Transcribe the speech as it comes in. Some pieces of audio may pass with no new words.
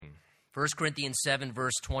1 Corinthians 7,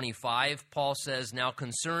 verse 25, Paul says, "Now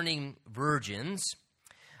concerning virgins,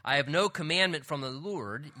 I have no commandment from the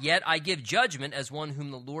Lord, yet I give judgment as one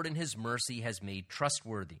whom the Lord in his mercy has made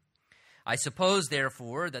trustworthy. I suppose,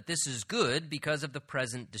 therefore, that this is good because of the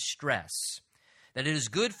present distress, that it is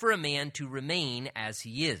good for a man to remain as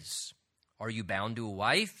he is. Are you bound to a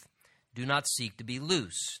wife? Do not seek to be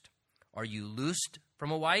loosed. Are you loosed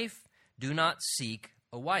from a wife? Do not seek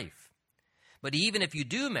a wife. But even if you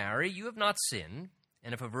do marry, you have not sinned,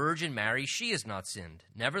 and if a virgin marries, she has not sinned.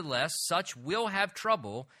 Nevertheless, such will have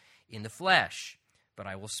trouble in the flesh, but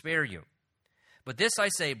I will spare you. But this I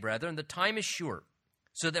say, brethren, the time is short,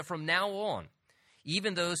 so that from now on,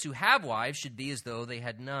 even those who have wives should be as though they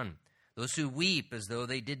had none, those who weep as though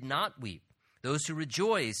they did not weep, those who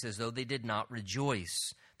rejoice as though they did not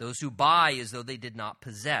rejoice, those who buy as though they did not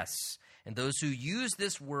possess, and those who use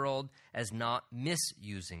this world as not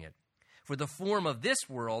misusing it. For the form of this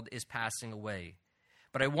world is passing away.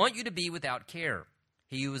 But I want you to be without care.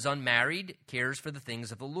 He who is unmarried cares for the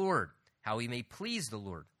things of the Lord, how he may please the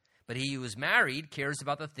Lord. But he who is married cares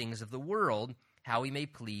about the things of the world, how he may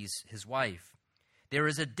please his wife. There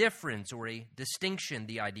is a difference or a distinction,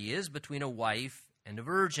 the idea is, between a wife and a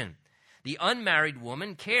virgin. The unmarried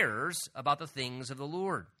woman cares about the things of the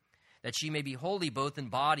Lord, that she may be holy both in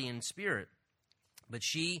body and spirit. But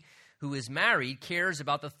she who is married cares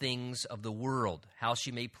about the things of the world, how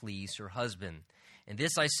she may please her husband. And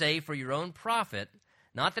this I say for your own profit,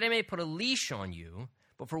 not that I may put a leash on you,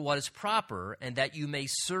 but for what is proper, and that you may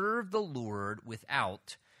serve the Lord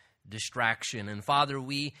without distraction." And Father,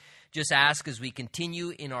 we just ask as we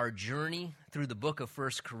continue in our journey through the book of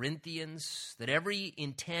 1 Corinthians, that every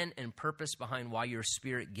intent and purpose behind why your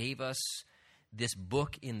Spirit gave us this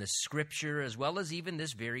book in the Scripture, as well as even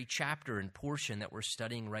this very chapter and portion that we're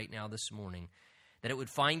studying right now this morning, that it would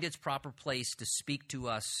find its proper place to speak to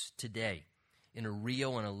us today in a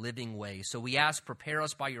real and a living way. So we ask, prepare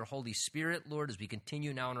us by your Holy Spirit, Lord, as we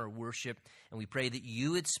continue now in our worship, and we pray that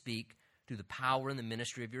you would speak through the power and the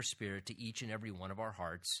ministry of your Spirit to each and every one of our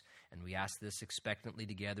hearts. And we ask this expectantly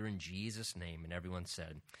together in Jesus' name. And everyone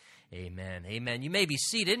said, amen. Amen. You may be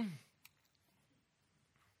seated.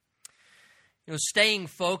 Staying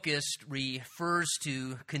focused refers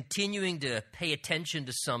to continuing to pay attention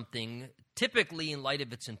to something, typically in light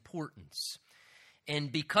of its importance.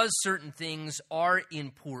 And because certain things are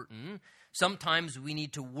important, sometimes we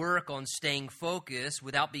need to work on staying focused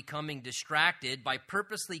without becoming distracted by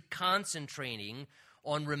purposely concentrating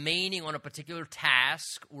on remaining on a particular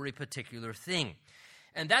task or a particular thing.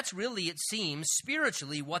 And that's really, it seems,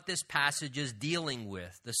 spiritually what this passage is dealing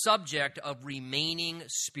with, the subject of remaining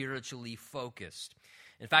spiritually focused.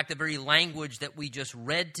 In fact, the very language that we just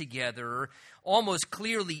read together almost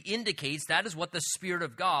clearly indicates that is what the Spirit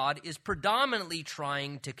of God is predominantly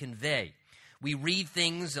trying to convey. We read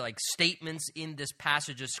things like statements in this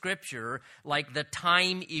passage of Scripture like the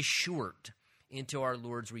time is short into our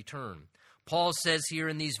Lord's return. Paul says here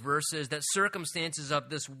in these verses that circumstances of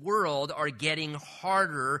this world are getting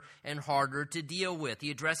harder and harder to deal with. He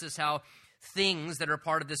addresses how things that are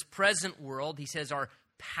part of this present world, he says, are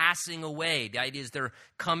passing away. The idea is they're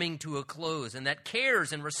coming to a close, and that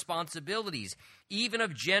cares and responsibilities, even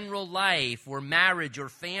of general life or marriage or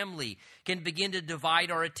family, can begin to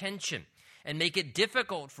divide our attention and make it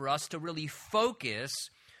difficult for us to really focus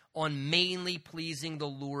on mainly pleasing the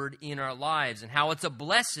Lord in our lives, and how it's a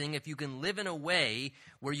blessing if you can live in a way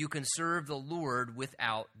where you can serve the Lord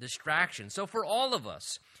without distraction. So for all of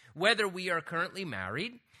us, whether we are currently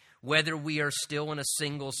married, whether we are still in a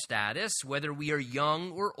single status, whether we are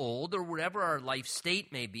young or old, or whatever our life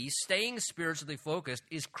state may be, staying spiritually focused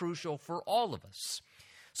is crucial for all of us.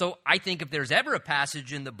 So I think if there's ever a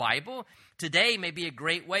passage in the Bible, today may be a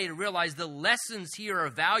great way to realize the lessons here are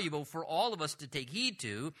valuable for all of us to take heed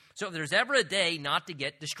to. So if there's ever a day not to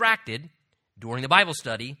get distracted during the Bible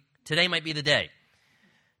study, today might be the day.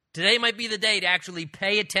 Today might be the day to actually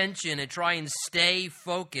pay attention and try and stay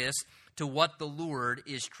focused to what the Lord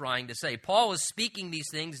is trying to say. Paul is speaking these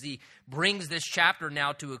things. He brings this chapter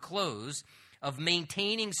now to a close of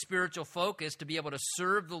maintaining spiritual focus to be able to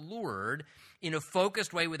serve the Lord in a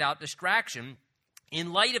focused way without distraction,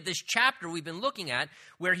 in light of this chapter we've been looking at,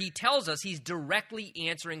 where he tells us he's directly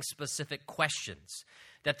answering specific questions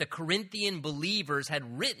that the Corinthian believers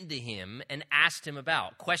had written to him and asked him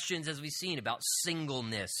about. Questions, as we've seen, about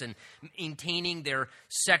singleness and maintaining their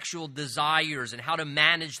sexual desires and how to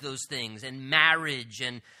manage those things, and marriage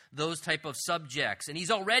and those type of subjects. And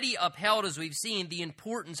he's already upheld, as we've seen, the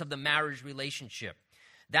importance of the marriage relationship,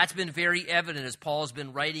 That's been very evident as Paul's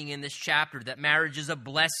been writing in this chapter, that marriage is a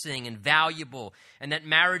blessing and valuable, and that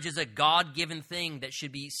marriage is a God-given thing that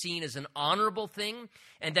should be seen as an honorable thing,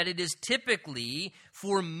 and that it is typically,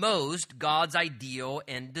 for most, God's ideal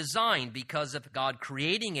and design because of God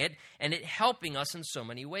creating it and it helping us in so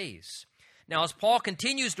many ways. Now, as Paul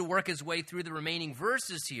continues to work his way through the remaining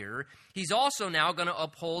verses here, he's also now going to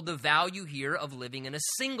uphold the value here of living in a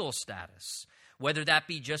single status, whether that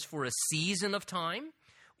be just for a season of time,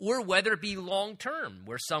 or whether it be long-term,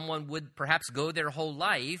 where someone would perhaps go their whole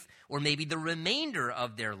life, or maybe the remainder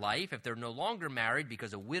of their life, if they're no longer married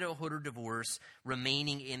because of widowhood or divorce,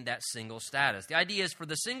 remaining in that single status. The idea is for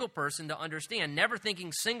the single person to understand, never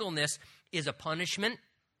thinking singleness is a punishment.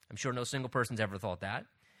 I'm sure no single person's ever thought that.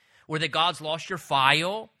 Or that God's lost your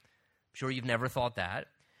file. I'm sure you've never thought that.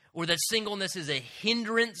 Or that singleness is a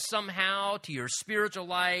hindrance somehow to your spiritual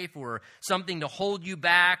life, or something to hold you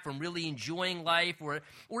back from really enjoying life, or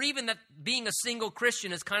even that being a single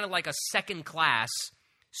Christian is kind of like a second-class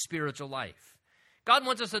spiritual life. God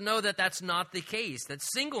wants us to know that that's not the case, that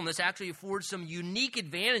singleness actually affords some unique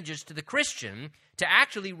advantages to the Christian to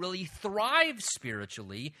actually really thrive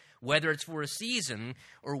spiritually, whether it's for a season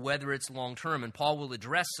or whether it's long-term. And Paul will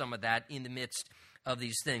address some of that in the midst of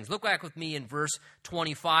these things. Look back with me in verse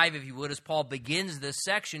 25, if you would, as Paul begins this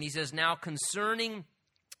section. He says, now concerning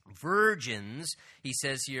virgins, he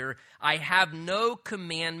says here, I have no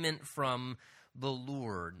commandment from the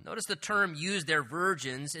Lord. Notice the term used there,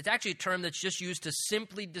 virgins. It's actually a term that's just used to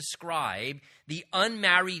simply describe the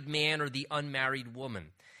unmarried man or the unmarried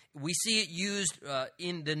woman. We see it used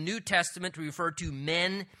in the New Testament to refer to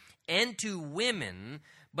men and to women,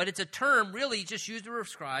 but it's a term really just used to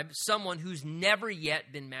describe someone who's never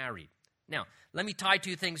yet been married. Now, let me tie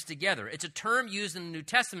two things together. It's a term used in the New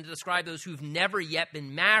Testament to describe those who've never yet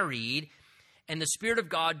been married, and the Spirit of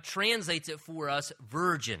God translates it for us,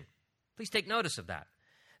 virgin. Please take notice of that.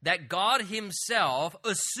 That God himself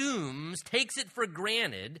assumes, takes it for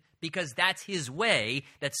granted, because that's his way,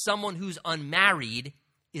 that someone who's unmarried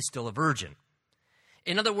is still a virgin.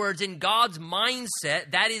 In other words, in God's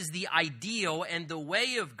mindset, that is the ideal and the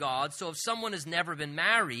way of God. So if someone has never been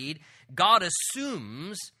married, God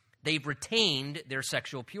assumes they've retained their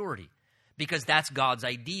sexual purity, because that's God's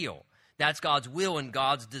ideal. That's God's will and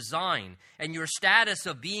God's design. And your status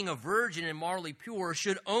of being a virgin and morally pure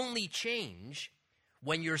should only change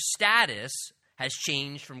when your status has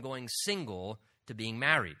changed from going single to being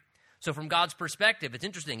married. So from God's perspective, it's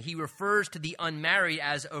interesting. He refers to the unmarried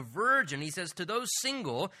as a virgin. He says to those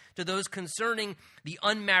single, to those concerning the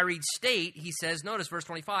unmarried state, he says, notice verse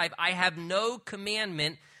 25, I have no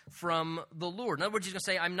commandment from the Lord. In other words, he's going to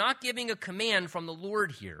say, I'm not giving a command from the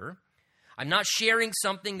Lord here. I'm not sharing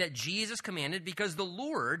something that Jesus commanded, because the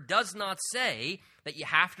Lord does not say that you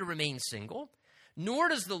have to remain single, nor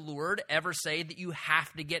does the Lord ever say that you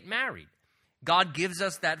have to get married. God gives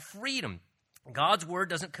us that freedom. God's word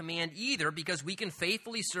doesn't command either, because we can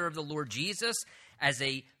faithfully serve the Lord Jesus as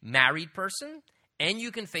a married person, and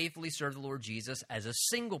you can faithfully serve the Lord Jesus as a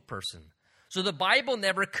single person. So the Bible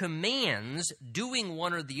never commands doing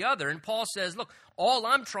one or the other. And Paul says, look, all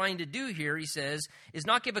I'm trying to do here, he says, is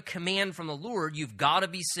not give a command from the Lord. You've got to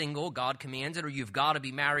be single, God commands it, or you've got to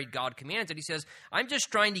be married, God commands it. He says, I'm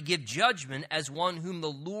just trying to give judgment as one whom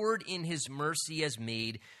the Lord in his mercy has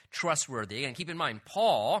made trustworthy. And keep in mind,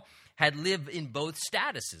 Paul had lived in both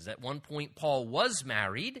statuses. At one point, Paul was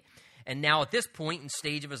married, and now at this point in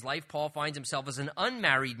stage of his life, Paul finds himself as an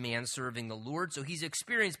unmarried man serving the Lord. So he's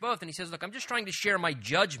experienced both, and he says, look, I'm just trying to share my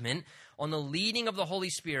judgment on the leading of the Holy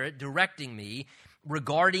Spirit directing me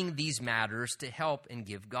regarding these matters to help and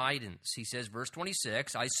give guidance. He says, verse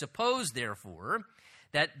 26, I suppose, therefore,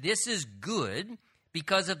 that this is good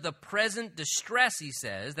because of the present distress, he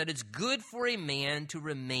says, that it's good for a man to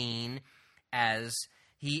remain as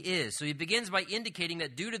he is. So he begins by indicating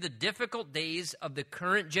that due to the difficult days of the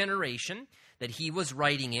current generation that he was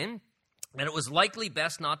writing in, that it was likely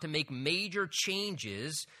best not to make major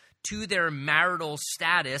changes to their marital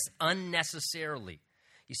status unnecessarily.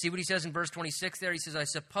 You see what he says in verse 26 there? He says, I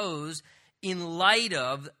suppose, in light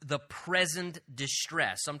of the present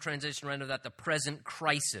distress. Some translation render that the present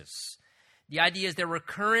crisis. The idea is there were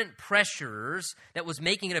current pressures that was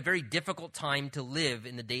making it a very difficult time to live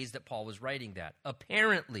in the days that Paul was writing that.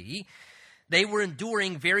 Apparently, they were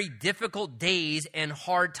enduring very difficult days and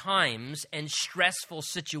hard times and stressful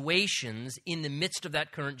situations in the midst of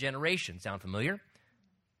that current generation. Sound familiar?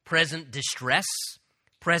 Present distress,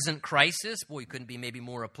 present crisis. Boy, couldn't be maybe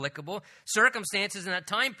more applicable. Circumstances in that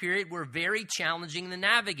time period were very challenging to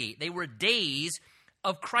navigate. They were days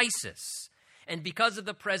of crisis. And because of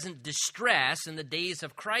the present distress and the days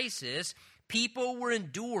of crisis, people were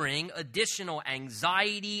enduring additional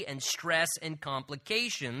anxiety and stress and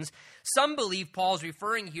complications. Some believe Paul's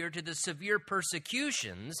referring here to the severe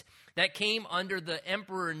persecutions that came under the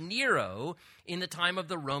Emperor Nero in the time of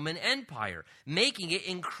the Roman Empire, making it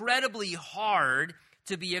incredibly hard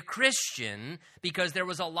to be a Christian because there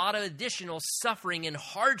was a lot of additional suffering and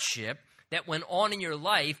hardship that went on in your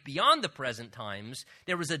life beyond the present times.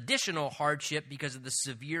 There was additional hardship because of the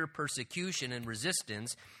severe persecution and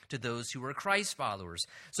resistance to those who were Christ followers.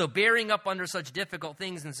 So bearing up under such difficult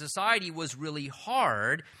things in society was really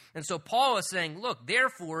hard. And so Paul is saying, look,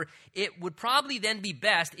 therefore, it would probably then be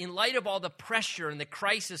best, in light of all the pressure and the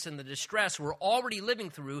crisis and the distress we're already living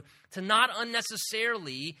through, to not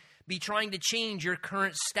unnecessarily be trying to change your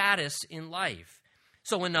current status in life.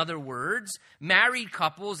 So in other words, married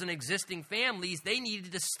couples and existing families, they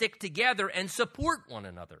needed to stick together and support one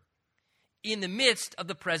another in the midst of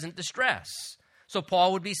the present distress. So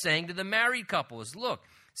Paul would be saying to the married couples, look,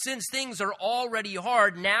 since things are already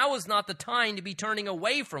hard, now is not the time to be turning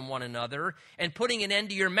away from one another and putting an end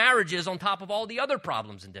to your marriages on top of all the other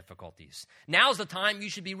problems and difficulties. Now's the time you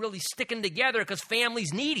should be really sticking together because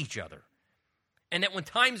families need each other. And that when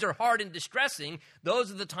times are hard and distressing,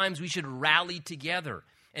 those are the times we should rally together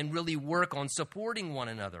and really work on supporting one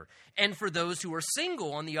another. And for those who are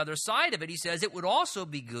single, on the other side of it, he says it would also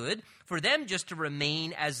be good for them just to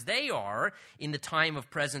remain as they are in the time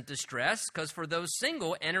of present distress, because for those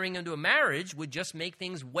single, entering into a marriage would just make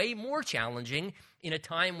things way more challenging in a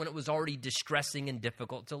time when it was already distressing and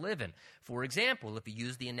difficult to live in. For example, if you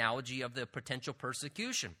use the analogy of the potential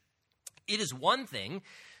persecution, it is one thing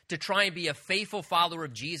to try and be a faithful follower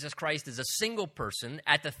of Jesus Christ as a single person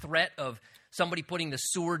at the threat of somebody putting the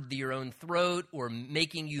sword to your own throat or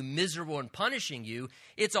making you miserable and punishing you.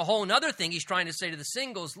 It's a whole other thing he's trying to say to the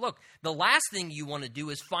singles, look, the last thing you want to do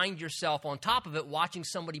is find yourself on top of it watching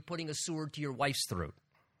somebody putting a sword to your wife's throat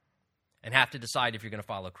and have to decide if you're going to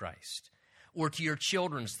follow Christ, or to your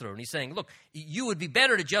children's throat. And he's saying, look, you would be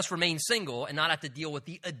better to just remain single and not have to deal with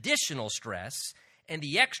the additional stress and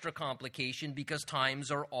the extra complication because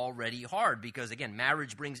times are already hard. Because, again,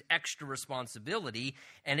 marriage brings extra responsibility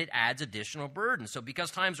and it adds additional burden. So because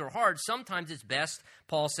times are hard, sometimes it's best,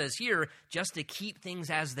 Paul says here, just to keep things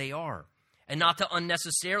as they are and not to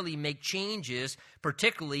unnecessarily make changes,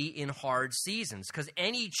 particularly in hard seasons. Because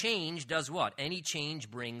any change does what? Any change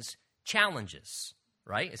brings challenges,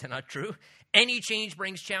 right? Is that not true? Any change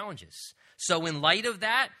brings challenges. So in light of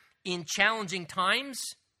that, in challenging times,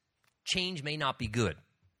 change may not be good.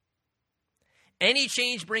 Any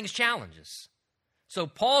change brings challenges. So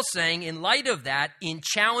Paul's saying, in light of that, in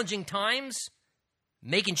challenging times,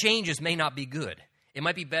 making changes may not be good. It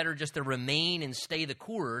might be better just to remain and stay the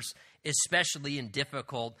course, especially in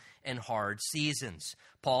difficult and hard seasons.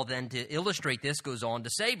 Paul then, to illustrate this, goes on to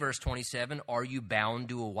say, verse 27, are you bound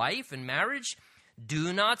to a wife in marriage?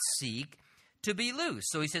 Do not seek to be loose.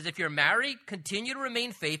 So he says, if you're married, continue to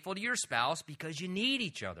remain faithful to your spouse because you need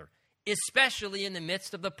each other, especially in the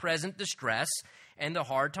midst of the present distress and the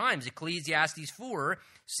hard times. Ecclesiastes 4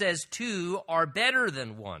 says 2 are better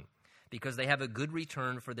than 1 because they have a good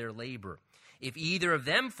return for their labor. If either of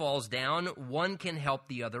them falls down, one can help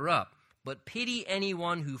the other up. But pity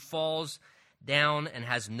anyone who falls down and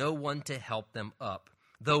has no one to help them up.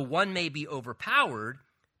 Though one may be overpowered,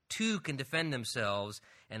 two can defend themselves,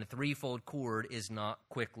 and a threefold cord is not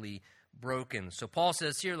quickly broken. So Paul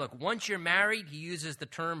says here, look, once you're married, he uses the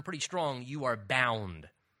term pretty strong, you are bound.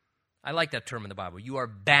 I like that term in the Bible. You are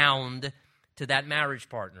bound to that marriage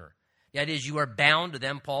partner. That is, you are bound to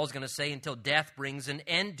them, Paul's going to say, until death brings an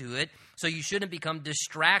end to it. So you shouldn't become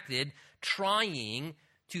distracted trying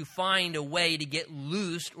to find a way to get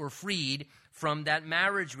loosed or freed from that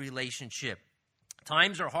marriage relationship.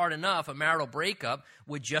 Times are hard enough. A marital breakup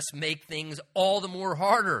would just make things all the more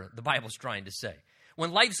harder, the Bible's trying to say.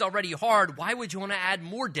 When life's already hard, why would you want to add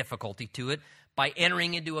more difficulty to it by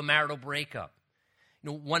entering into a marital breakup?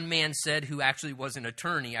 You know, one man said, who actually was an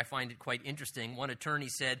attorney, I find it quite interesting. One attorney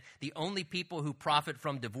said, the only people who profit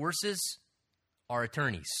from divorces are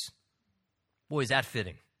attorneys. Boy, is that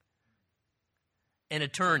fitting. An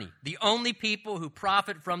attorney. The only people who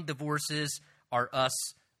profit from divorces are us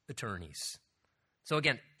attorneys. So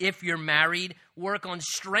again, if you're married, work on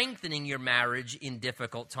strengthening your marriage in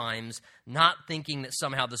difficult times, not thinking that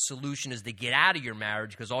somehow the solution is to get out of your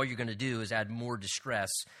marriage, because all you're going to do is add more distress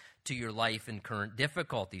to your life and current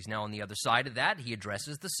difficulties. Now, on the other side of that, he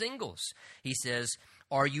addresses the singles. He says,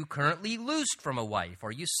 are you currently loosed from a wife?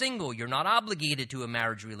 Are you single? You're not obligated to a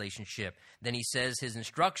marriage relationship. Then he says his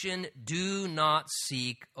instruction, do not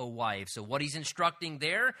seek a wife. So what he's instructing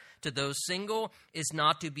there to those single is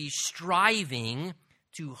not to be striving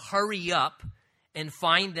to hurry up and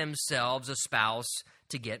find themselves a spouse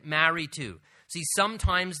to get married to. See,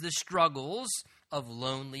 sometimes the struggles of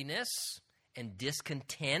loneliness and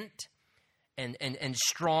discontent and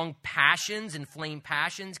strong passions, inflamed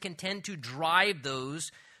passions, can tend to drive those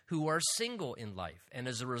who are single in life. And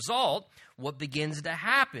as a result, what begins to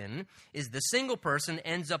happen is the single person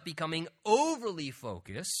ends up becoming overly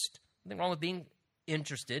focused. Nothing wrong with being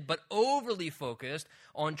interested, but overly focused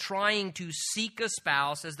on trying to seek a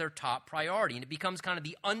spouse as their top priority. And it becomes kind of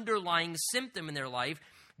the underlying symptom in their life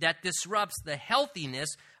that disrupts the healthiness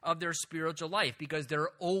of their spiritual life, because they're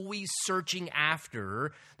always searching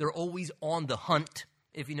after, they're always on the hunt,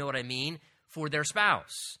 if you know what I mean, for their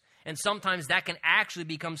spouse. And sometimes that can actually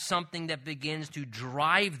become something that begins to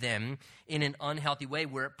drive them in an unhealthy way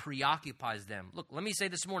where it preoccupies them. Look, let me say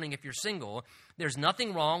this morning, if you're single, there's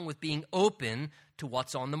nothing wrong with being open to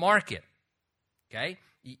what's on the market. Okay?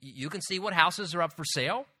 You can see what houses are up for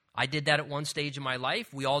sale. I did that at one stage in my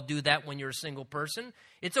life. We all do that when you're a single person.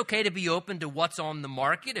 It's okay to be open to what's on the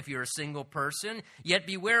market if you're a single person, yet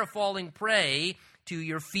beware of falling prey to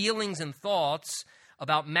your feelings and thoughts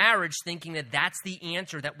about marriage, thinking that that's the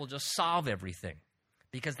answer that will just solve everything,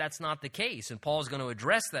 because that's not the case. And Paul's going to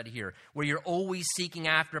address that here, where you're always seeking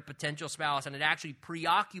after a potential spouse and it actually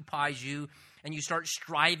preoccupies you and you start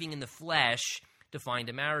striving in the flesh to find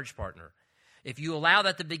a marriage partner. If you allow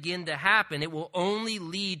that to begin to happen, it will only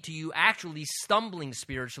lead to you actually stumbling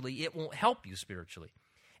spiritually. It won't help you spiritually.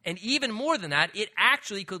 And even more than that, it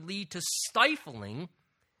actually could lead to stifling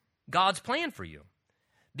God's plan for you.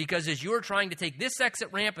 Because as you're trying to take this exit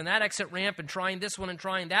ramp and that exit ramp and trying this one and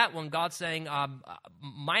trying that one, God's saying,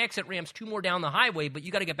 my exit ramp's 2 more down the highway, but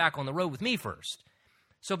you got to get back on the road with me first.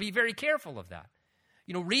 So be very careful of that.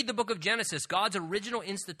 You know, read the book of Genesis, God's original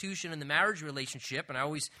institution in the marriage relationship, and I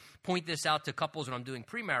always point this out to couples when I'm doing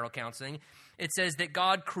premarital counseling. It says that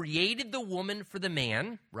God created the woman for the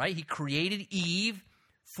man, right? He created Eve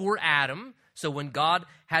for Adam. So when God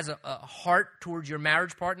has a heart towards your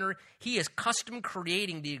marriage partner, he is custom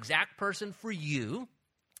creating the exact person for you.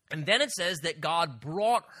 And then it says that God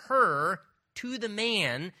brought her to the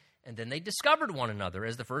man, and then they discovered one another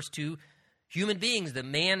as the first 2 human beings, the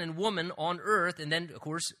man and woman on earth. And then, of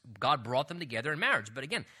course, God brought them together in marriage. But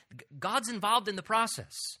again, God's involved in the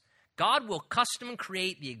process. God will custom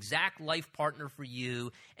create the exact life partner for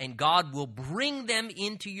you, and God will bring them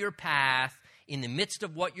into your path in the midst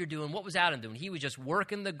of what you're doing. What was Adam doing? He was just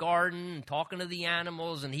working the garden and talking to the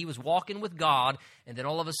animals, and he was walking with God. And then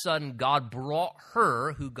all of a sudden, God brought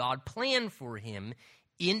her, who God planned for him,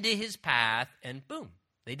 into his path, and boom,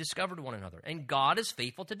 they discovered one another. And God is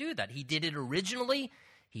faithful to do that. He did it originally.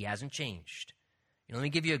 He hasn't changed. You know, let me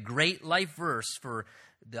give you a great life verse for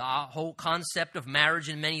the whole concept of marriage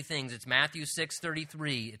and many things. It's Matthew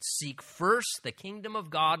 6:33. It's seek first the kingdom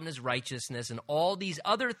of God and his righteousness, and all these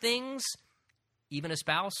other things, even a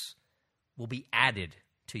spouse, will be added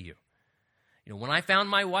to you. You know, when I found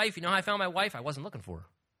my wife, you know how I found my wife? I wasn't looking for her.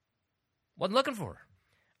 Wasn't looking for her.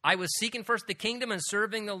 I was seeking first the kingdom and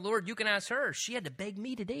serving the Lord. You can ask her. She had to beg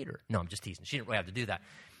me to date her. No, I'm just teasing. She didn't really have to do that.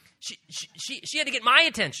 She had to get my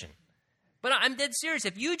attention. But I'm dead serious.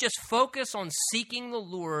 If you just focus on seeking the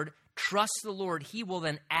Lord, trust the Lord, he will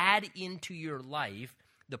then add into your life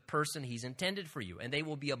the person he's intended for you. And they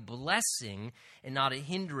will be a blessing and not a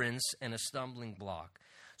hindrance and a stumbling block.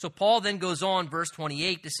 So Paul then goes on, verse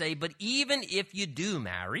 28, to say, but even if you do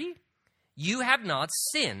marry, you have not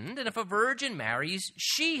sinned. And if a virgin marries,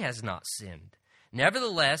 she has not sinned.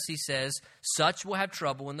 Nevertheless, he says, such will have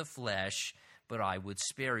trouble in the flesh, but I would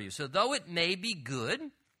spare you. So though it may be good,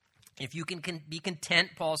 if you can be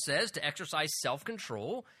content, Paul says, to exercise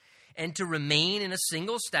self-control and to remain in a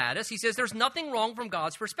single status, he says there's nothing wrong from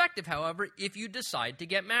God's perspective, however, if you decide to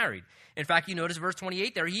get married. In fact, you notice verse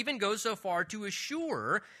 28 there, he even goes so far to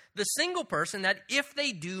assure the single person that if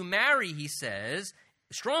they do marry, he says,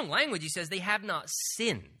 strong language, he says, they have not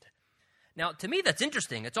sinned. Now, to me, that's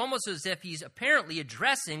interesting. It's almost as if he's apparently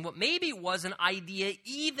addressing what maybe was an idea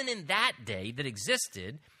even in that day that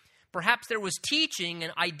existed. Perhaps there was teaching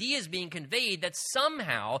and ideas being conveyed that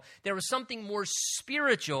somehow there was something more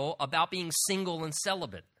spiritual about being single and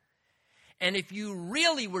celibate. And if you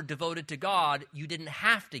really were devoted to God, you didn't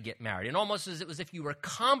have to get married. And almost as it was if you were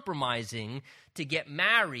compromising to get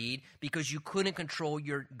married because you couldn't control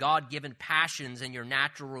your God-given passions and your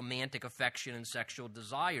natural romantic affection and sexual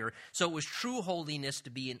desire. So it was true holiness to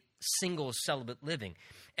be in single celibate living.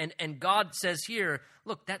 And God says here,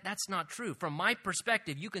 look, that's not true. From my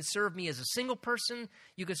perspective, you can serve me as a single person.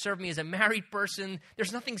 You can serve me as a married person.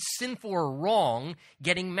 There's nothing sinful or wrong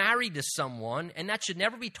getting married to someone, and that should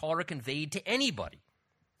never be taught or conveyed to anybody.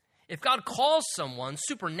 If God calls someone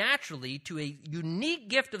supernaturally to a unique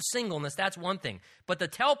gift of singleness, that's one thing. But to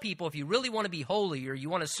tell people if you really want to be holy or you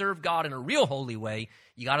want to serve God in a real holy way,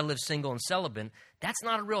 you got to live single and celibate, that's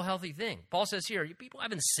not a real healthy thing. Paul says here, people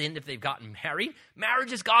haven't sinned if they've gotten married.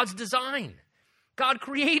 Marriage is God's design. God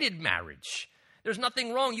created marriage. There's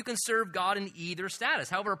nothing wrong. You can serve God in either status.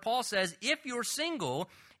 However, Paul says if you're single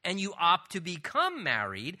and you opt to become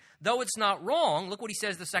married, though it's not wrong, look what he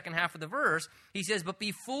says the second half of the verse. He says, but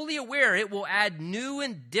be fully aware it will add new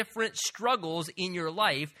and different struggles in your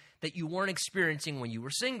life that you weren't experiencing when you were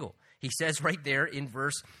single. He says right there in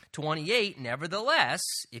verse 28, nevertheless,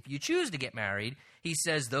 if you choose to get married, he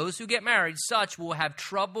says, those who get married, such will have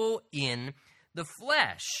trouble in the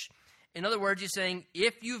flesh. In other words, he's saying,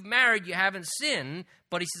 if you've married, you haven't sinned.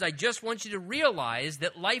 But he says, I just want you to realize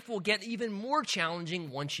that life will get even more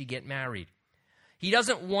challenging once you get married. He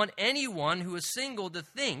doesn't want anyone who is single to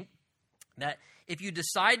think that if you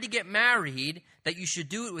decide to get married, that you should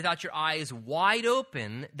do it without your eyes wide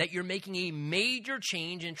open, that you're making a major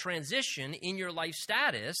change and transition in your life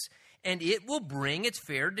status, and it will bring its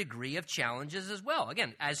fair degree of challenges as well.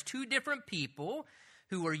 Again, as two different people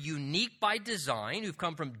who are unique by design, who've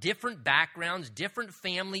come from different backgrounds, different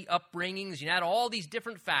family upbringings. You add all these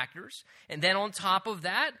different factors. And then on top of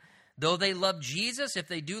that, though they love Jesus, if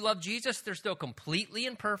they do love Jesus, they're still completely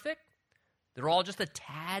imperfect. They're all just a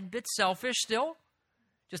tad bit selfish still,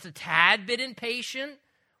 just a tad bit impatient.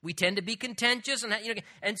 We tend to be contentious.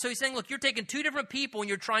 And so he's saying, look, you're taking two different people and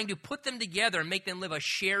you're trying to put them together and make them live a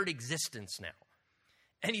shared existence now.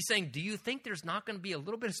 And he's saying, do you think there's not going to be a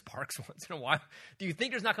little bit of sparks once in a while? Do you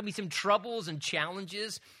think there's not going to be some troubles and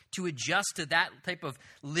challenges to adjust to that type of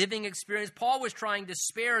living experience? Paul was trying to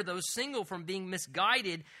spare those single from being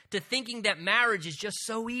misguided to thinking that marriage is just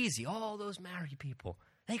so easy. All those married people,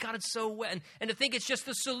 they got it so well. And to think it's just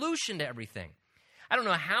the solution to everything. I don't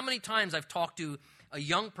know how many times I've talked to a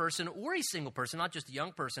young person or a single person, not just a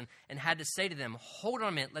young person, and had to say to them, hold on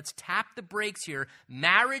a minute, let's tap the brakes here.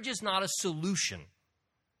 Marriage is not a solution.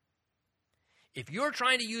 If you're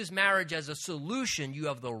trying to use marriage as a solution, you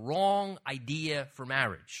have the wrong idea for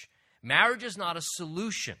marriage. Marriage is not a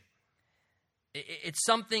solution. It's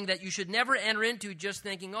something that you should never enter into just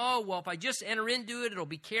thinking, oh, well, if I just enter into it, it'll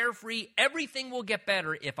be carefree. Everything will get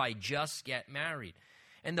better if I just get married.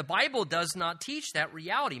 And the Bible does not teach that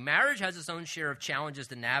reality. Marriage has its own share of challenges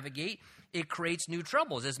to navigate. It creates new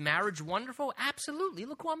troubles. Is marriage wonderful? Absolutely.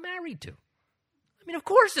 Look who I'm married to. I mean, of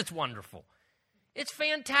course it's wonderful. It's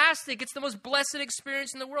fantastic. It's the most blessed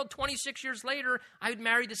experience in the world. 26 years later, I would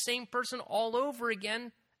marry the same person all over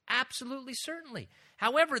again. Absolutely, certainly.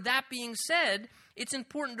 However, that being said, it's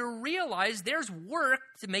important to realize there's work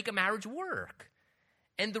to make a marriage work.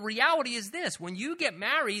 And the reality is this. When you get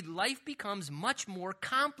married, life becomes much more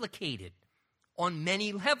complicated on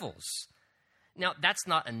many levels. Now, that's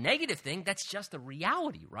not a negative thing. That's just a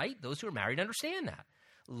reality, right? Those who are married understand that.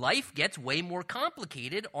 Life gets way more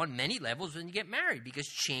complicated on many levels when you get married because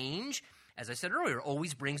change, as I said earlier,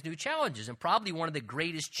 always brings new challenges. And probably one of the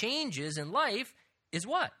greatest changes in life is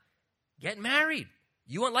what? Get married.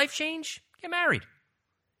 You want life change? Get married.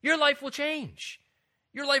 Your life will change.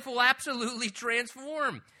 Your life will absolutely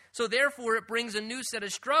transform. So therefore, it brings a new set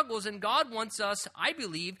of struggles, and God wants us, I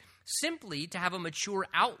believe, simply to have a mature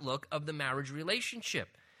outlook of the marriage relationship.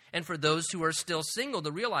 And for those who are still single,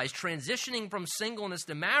 to realize transitioning from singleness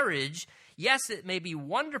to marriage, yes, it may be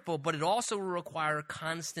wonderful, but it also will require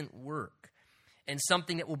constant work and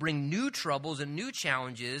something that will bring new troubles and new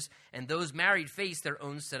challenges, and those married face their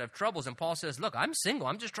own set of troubles. And Paul says, look, I'm single.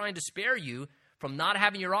 I'm just trying to spare you from not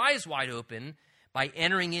having your eyes wide open by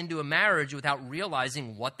entering into a marriage without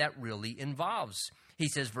realizing what that really involves. He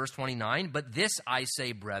says, verse 29, but this I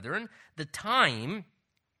say, brethren, the time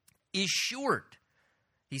is short.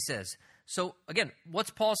 He says, so again, what's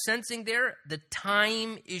Paul sensing there? The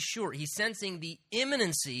time is short. He's sensing the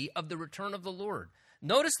imminency of the return of the Lord.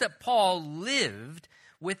 Notice that Paul lived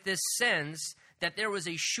with this sense that there was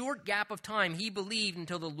a short gap of time he believed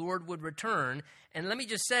until the Lord would return. And let me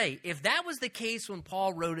just say, if that was the case when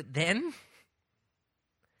Paul wrote it then,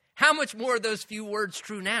 how much more are those few words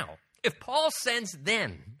true now? If Paul sensed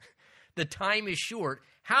then the time is short,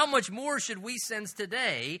 how much more should we sense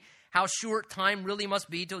today how short time really must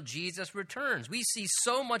be till Jesus returns? We see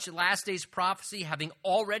so much last days prophecy having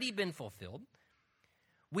already been fulfilled.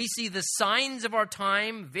 We see the signs of our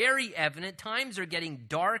time very evident. Times are getting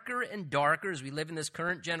darker and darker as we live in this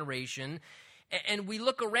current generation. And we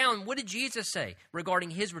look around. What did Jesus say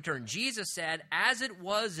regarding his return? Jesus said, as it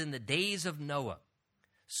was in the days of Noah,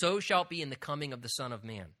 so shall it be in the coming of the Son of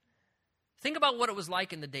Man. Think about what it was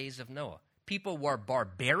like in the days of Noah. People were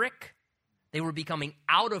barbaric. They were becoming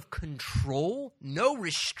out of control, no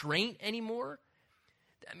restraint anymore.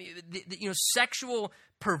 I mean, sexual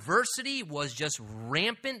perversity was just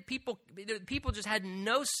rampant. People just had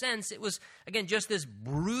no sense. It was, again, just this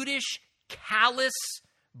brutish, callous,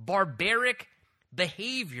 barbaric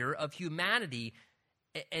behavior of humanity.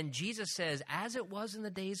 And Jesus says, as it was in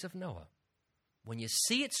the days of Noah, when you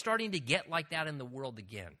see it starting to get like that in the world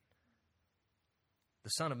again, the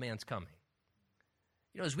Son of Man's coming.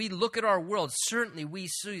 As we look at our world, certainly we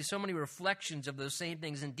see so many reflections of those same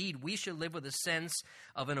things. Indeed, we should live with a sense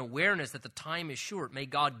of an awareness that the time is short. May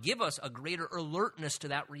God give us a greater alertness to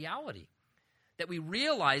that reality, that we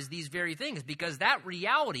realize these very things, because that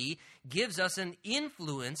reality gives us an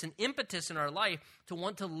influence, an impetus in our life to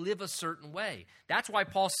want to live a certain way. That's why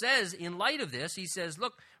Paul says, in light of this, he says,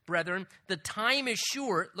 look, brethren, the time is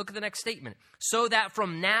short. Look at the next statement. So that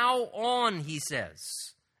from now on, he says.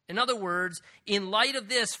 In other words, in light of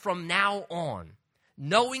this, from now on,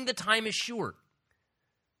 knowing the time is short,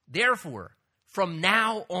 therefore, from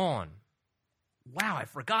now on, wow, I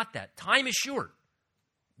forgot that. Time is short.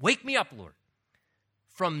 Wake me up, Lord.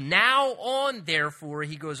 From now on, therefore,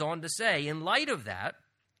 he goes on to say, in light of that,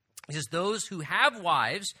 he says, those who have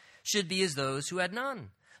wives should be as those who had none.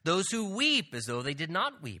 Those who weep as though they did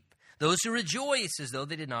not weep. Those who rejoice as though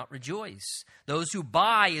they did not rejoice. Those who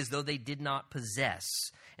buy as though they did not possess.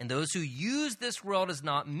 And those who use this world as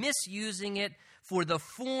not misusing it, for the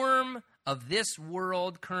form of this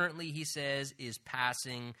world currently, he says, is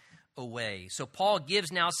passing away. So Paul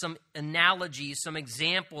gives now some analogies, some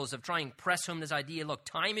examples of trying to press home this idea. Look,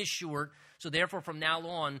 time is short, so therefore from now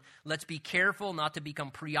on, let's be careful not to become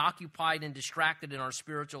preoccupied and distracted in our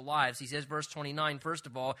spiritual lives. He says, verse 29, first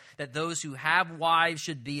of all, that those who have wives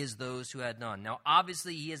should be as those who had none. Now,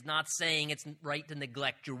 obviously, he is not saying it's right to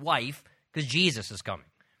neglect your wife, because Jesus is coming.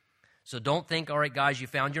 So don't think, all right, guys, you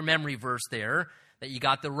found your memory verse there, that you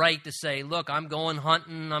got the right to say, look, I'm going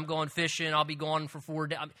hunting, I'm going fishing, I'll be gone for 4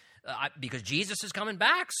 days, because Jesus is coming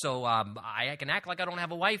back, so I can act like I don't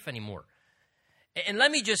have a wife anymore. And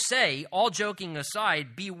let me just say, all joking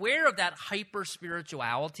aside, beware of that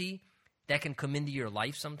hyper-spirituality that can come into your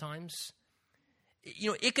life sometimes.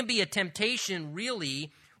 It can be a temptation,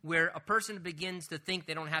 really, where a person begins to think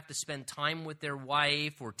they don't have to spend time with their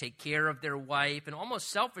wife or take care of their wife, and almost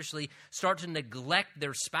selfishly start to neglect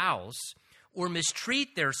their spouse or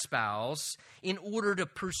mistreat their spouse in order to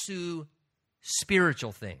pursue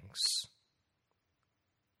spiritual things,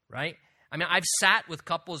 right? I mean, I've sat with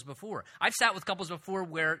couples before.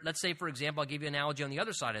 Where, let's say, for example, I'll give you an analogy on the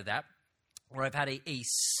other side of that, where I've had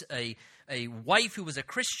a wife who was a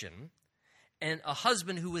Christian and a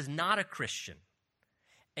husband who was not a Christian.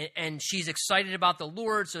 And she's excited about the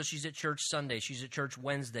Lord, so she's at church Sunday. She's at church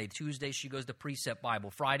Wednesday. Tuesday, she goes to Precept Bible.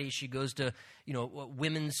 Friday, she goes to,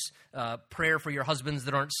 women's prayer for your husbands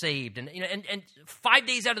that aren't saved. And 5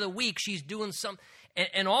 days out of the week, she's doing some.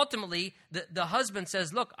 And ultimately, the husband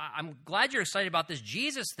says, look, I'm glad you're excited about this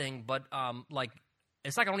Jesus thing, but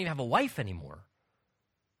it's like I don't even have a wife anymore.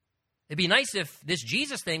 It'd be nice if this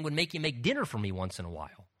Jesus thing would make you make dinner for me once in a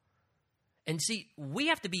while. And see, we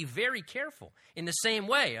have to be very careful in the same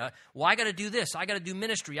way. I got to do this. I got to do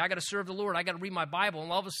ministry. I got to serve the Lord. I got to read my Bible.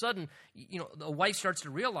 And all of a sudden, the wife starts to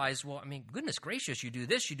realize, well, I mean, goodness gracious, you do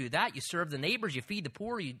this, you do that. You serve the neighbors. You feed the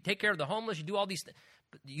poor. You take care of the homeless. You do all these things.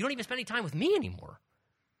 But you don't even spend any time with me anymore.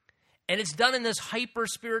 And it's done in this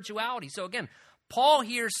hyper-spirituality. So again, Paul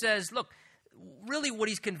here says, look, really what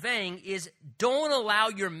he's conveying is don't allow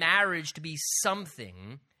your marriage to be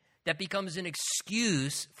something that becomes an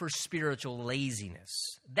excuse for spiritual laziness.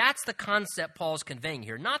 That's the concept Paul's conveying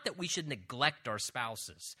here. Not that we should neglect our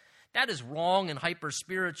spouses. That is wrong and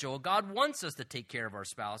hyper-spiritual. God wants us to take care of our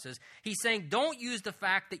spouses. He's saying don't use the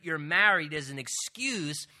fact that you're married as an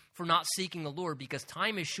excuse for not seeking the Lord, because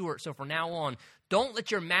time is short. So from now on, don't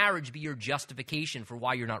let your marriage be your justification for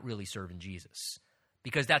why you're not really serving Jesus,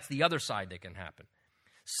 because that's the other side that can happen.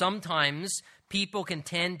 Sometimes people can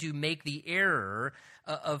tend to make the error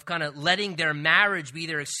of kind of letting their marriage be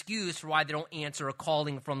their excuse for why they don't answer a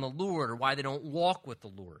calling from the Lord, or why they don't walk with the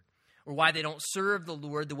Lord, or why they don't serve the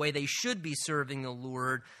Lord the way they should be serving the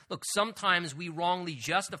Lord. Look, sometimes we wrongly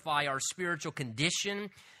justify our spiritual condition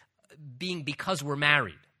being because we're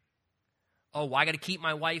married. Oh, I got to keep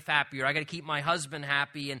my wife happy, or I got to keep my husband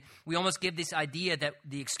happy. And we almost give this idea that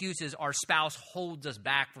the excuse is our spouse holds us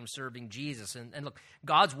back from serving Jesus. And look,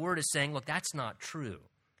 God's word is saying, look, that's not true.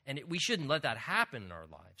 And we shouldn't let that happen in our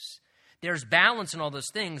lives. There's balance in all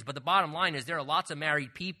those things, but the bottom line is there are lots of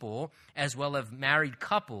married people as well as married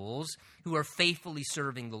couples who are faithfully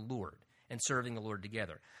serving the Lord. and serving the Lord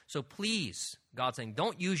together. So please, God's saying,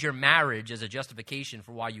 don't use your marriage as a justification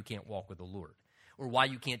for why you can't walk with the Lord or why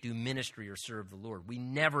you can't do ministry or serve the Lord. We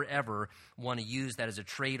never, ever want to use that as a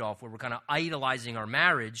trade-off where we're kind of idolizing our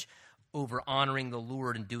marriage over honoring the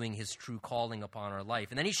Lord and doing his true calling upon our life.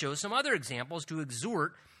 And then he shows some other examples to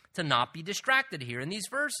exhort to not be distracted here in these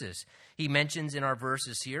verses. He mentions in our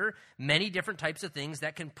verses here many different types of things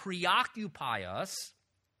that can preoccupy us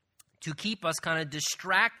to keep us kind of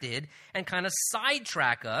distracted and kind of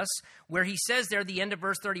sidetrack us, where he says there at the end of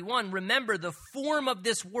verse 31, remember the form of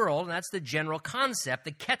this world, and that's the general concept,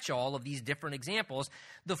 the catch-all of these different examples,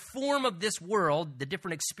 the form of this world, the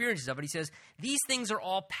different experiences of it, he says, these things are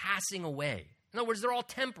all passing away. In other words, they're all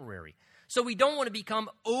temporary. So we don't want to become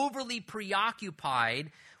overly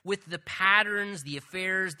preoccupied with the patterns, the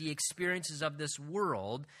affairs, the experiences of this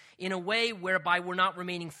world in a way whereby we're not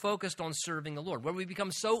remaining focused on serving the Lord, where we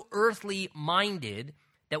become so earthly minded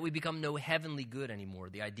that we become no heavenly good anymore,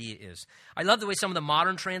 the idea is. I love the way some of the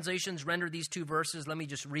modern translations render these two verses. Let me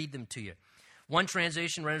just read them to you. One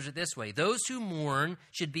translation renders it this way: those who mourn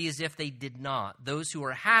should be as if they did not. Those who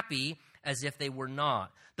are happy as if they were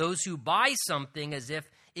not. Those who buy something as if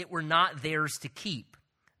it were not theirs to keep.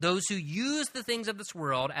 Those who use the things of this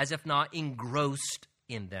world as if not engrossed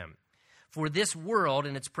in them. For this world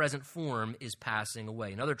in its present form is passing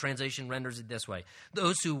away. Another translation renders it this way: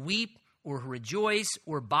 those who weep or who rejoice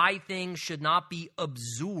or buy things should not be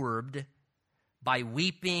absorbed by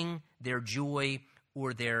weeping their joy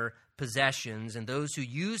or their possessions. And those who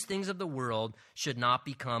use things of the world should not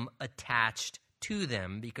become attached to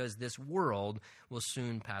them, because this world will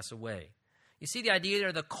soon pass away. You see the idea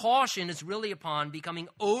there? The caution is really upon becoming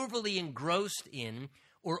overly engrossed in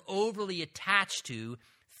or overly attached to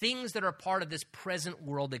things that are part of this present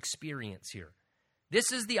world experience here.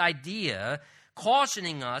 This is the idea,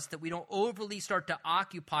 cautioning us that we don't overly start to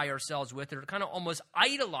occupy ourselves with or kind of almost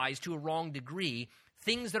idolize to a wrong degree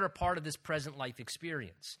things that are part of this present life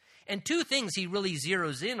experience. And two things he really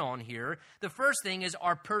zeroes in on here. The first thing is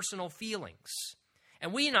our personal feelings.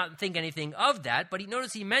 And we not think anything of that, but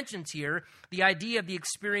notice he mentions here the idea of the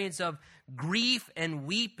experience of grief and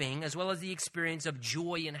weeping, as well as the experience of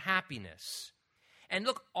joy and happiness. And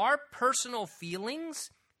look, our personal feelings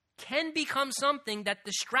can become something that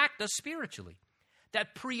distract us spiritually,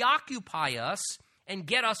 that preoccupy us and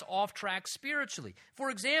get us off track spiritually. For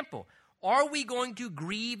example, are we going to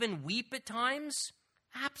grieve and weep at times?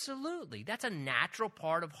 Absolutely. That's a natural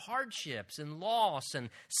part of hardships and loss and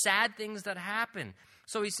sad things that happen.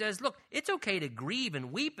 So he says, look, it's okay to grieve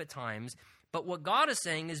and weep at times, but what God is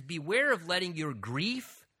saying is beware of letting your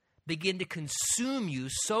grief begin to consume you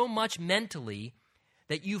so much mentally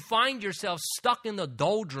that you find yourself stuck in the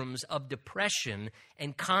doldrums of depression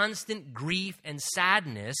and constant grief and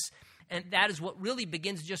sadness, and that is what really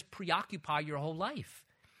begins to just preoccupy your whole life.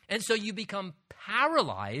 And so you become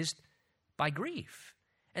paralyzed by grief.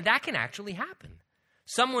 And that can actually happen.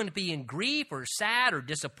 Someone be in grief or sad or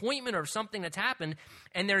disappointment or something that's happened,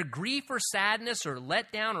 and their grief or sadness or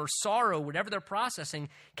letdown or sorrow, whatever they're processing,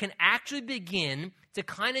 can actually begin to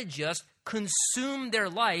kind of just consume their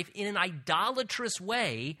life in an idolatrous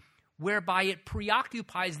way, whereby it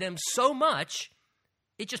preoccupies them so much,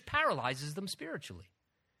 it just paralyzes them spiritually.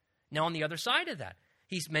 Now, on the other side of that,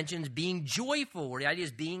 he mentions being joyful, or the idea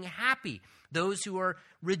is being happy. Those who are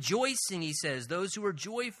rejoicing, he says, those who are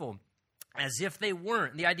joyful, as if they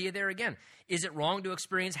weren't. The idea there again, is it wrong to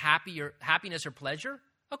experience happiness or pleasure?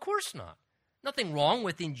 Of course not. Nothing wrong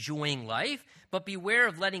with enjoying life, but beware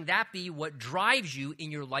of letting that be what drives you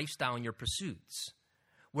in your lifestyle and your pursuits,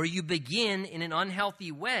 where you begin in an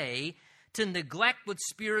unhealthy way to neglect what's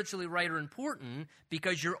spiritually right or important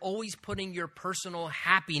because you're always putting your personal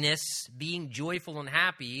happiness, being joyful and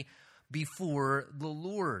happy, before the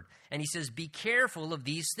Lord. And he says, be careful of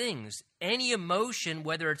these things. Any emotion,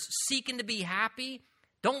 whether it's seeking to be happy,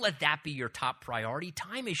 don't let that be your top priority.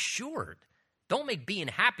 Time is short. Don't make being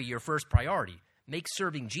happy your first priority. Make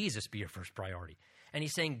serving Jesus be your first priority. And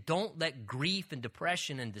he's saying, don't let grief and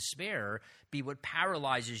depression and despair be what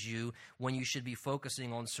paralyzes you when you should be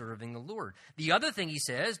focusing on serving the Lord. The other thing he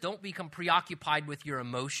says, don't become preoccupied with your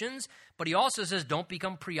emotions, but he also says, don't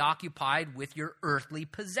become preoccupied with your earthly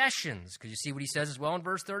possessions. Because you see what he says as well in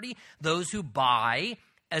verse 30? Those who buy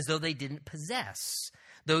as though they didn't possess.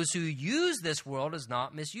 Those who use this world as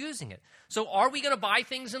not misusing it. So are we going to buy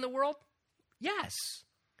things in the world? Yes.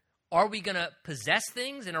 Are we going to possess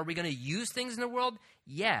things and are we going to use things in the world?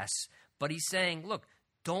 Yes. But he's saying, look,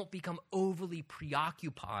 don't become overly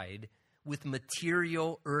preoccupied with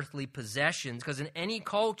material earthly possessions, because in any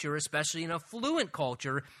culture, especially an affluent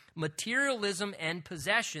culture, materialism and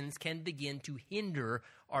possessions can begin to hinder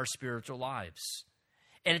our spiritual lives.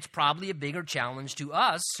 And it's probably a bigger challenge to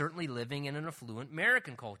us, certainly living in an affluent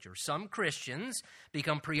American culture. Some Christians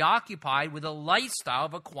become preoccupied with a lifestyle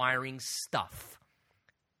of acquiring stuff,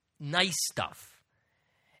 nice stuff.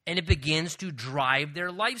 And it begins to drive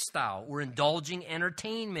their lifestyle, or indulging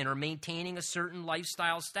entertainment, or maintaining a certain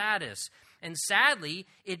lifestyle status. And sadly,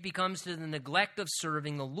 it becomes to the neglect of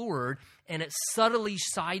serving the Lord, and it subtly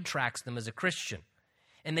sidetracks them as a Christian.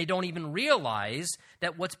 And they don't even realize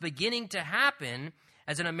that what's beginning to happen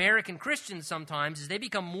as an American Christian sometimes is they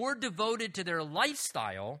become more devoted to their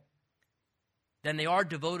lifestyle than they are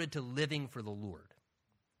devoted to living for the Lord.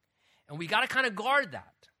 And we got to kind of guard that.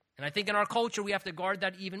 And I think in our culture, we have to guard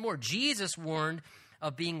that even more. Jesus warned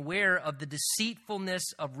of being aware of the deceitfulness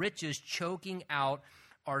of riches choking out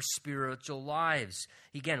our spiritual lives.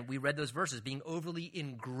 Again, we read those verses, being overly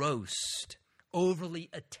engrossed, overly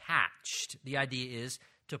attached. The idea is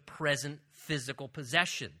to present physical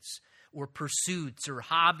possessions or pursuits or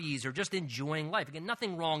hobbies or just enjoying life. Again,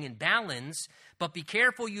 nothing wrong in balance, but be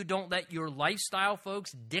careful you don't let your lifestyle,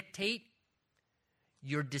 folks, dictate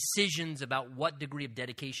your decisions about what degree of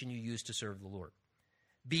dedication you use to serve the Lord.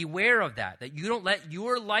 Beware of that you don't let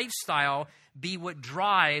your lifestyle be what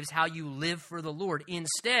drives how you live for the Lord.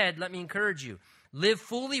 Instead, let me encourage you, live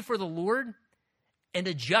fully for the Lord and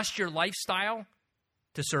adjust your lifestyle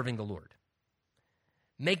to serving the Lord.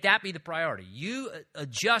 Make that be the priority. You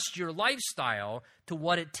adjust your lifestyle to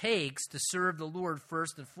what it takes to serve the Lord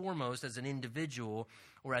first and foremost as an individual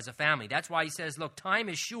or as a family. That's why he says, look, time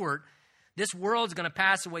is short. This world's going to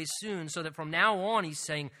pass away soon, so that from now on, he's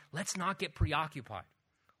saying, let's not get preoccupied.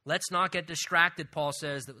 Let's not get distracted, Paul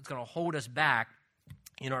says, that it's going to hold us back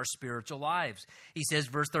in our spiritual lives. He says,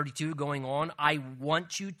 verse 32, going on, I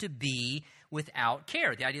want you to be without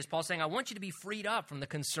care. The idea is Paul saying, I want you to be freed up from the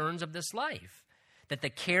concerns of this life, that the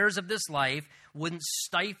cares of this life wouldn't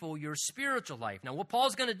stifle your spiritual life. Now, what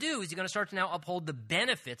Paul's going to do is he's going to start to now uphold the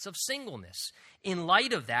benefits of singleness. In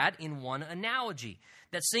light of that, in one analogy,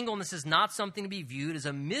 that singleness is not something to be viewed as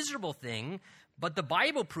a miserable thing, but the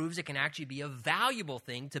Bible proves it can actually be a valuable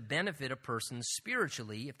thing to benefit a person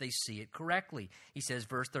spiritually if they see it correctly. He says,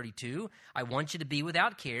 verse 32, I want you to be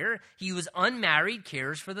without care. He who is unmarried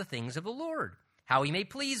cares for the things of the Lord, how he may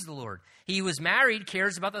please the Lord. He who is married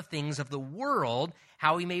cares about the things of the world,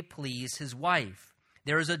 how he may please his wife.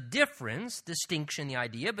 There is a distinction, the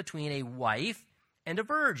idea, between a wife and a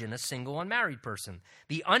virgin, a single unmarried person.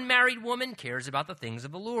 The unmarried woman cares about the things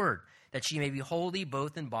of the Lord, that she may be holy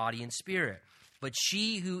both in body and spirit. But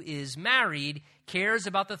she who is married cares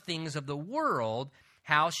about the things of the world,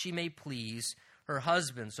 how she may please her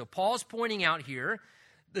husband. So Paul's pointing out here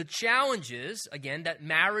the challenges, again, that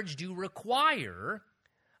marriage do require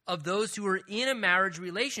of those who are in a marriage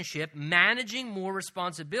relationship, managing more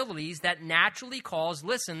responsibilities that naturally cause,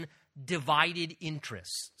 divided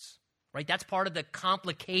interests. Right? That's part of the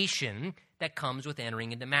complication that comes with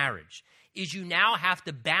entering into marriage, is you now have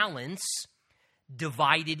to balance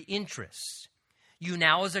divided interests. You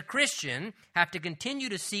now, as a Christian, have to continue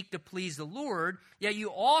to seek to please the Lord, yet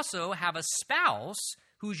you also have a spouse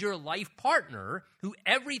who's your life partner, who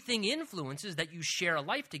everything influences that you share a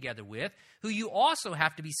life together with, who you also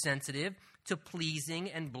have to be sensitive to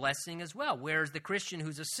pleasing and blessing as well. Whereas the Christian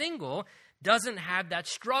who's a single doesn't have that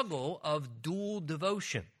struggle of dual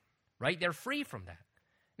devotion. Right? They're free from that.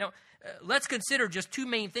 Now, let's consider just two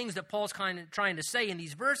main things that Paul's kind of trying to say in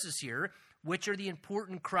these verses here, which are the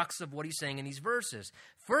important crux of what he's saying in these verses.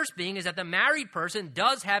 First being is that the married person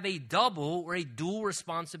does have a double or a dual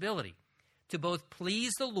responsibility to both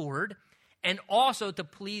please the Lord and also to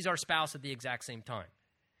please our spouse at the exact same time.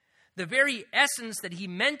 The very essence that he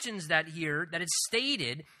mentions that here, that it's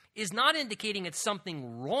stated, is not indicating it's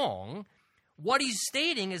something wrong. What he's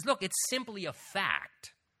stating is, look, it's simply a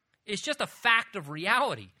fact. It's just a fact of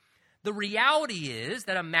reality. The reality is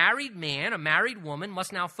that a married man, a married woman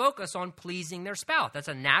must now focus on pleasing their spouse. That's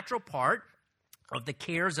a natural part of the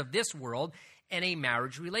cares of this world and a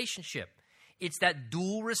marriage relationship. It's that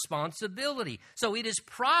dual responsibility. So it is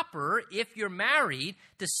proper, if you're married,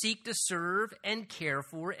 to seek to serve and care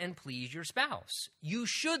for and please your spouse. You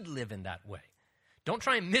should live in that way. Don't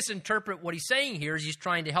try and misinterpret what he's saying here as he's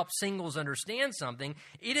trying to help singles understand something.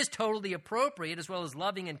 It is totally appropriate, as well as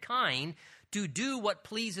loving and kind, to do what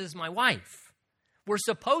pleases my wife. We're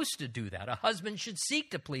supposed to do that. A husband should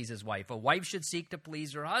seek to please his wife. A wife should seek to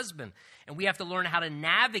please her husband. And we have to learn how to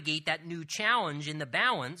navigate that new challenge in the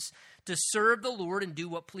balance to serve the Lord and do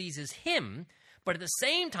what pleases him, But at the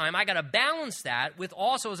same time, I got to balance that with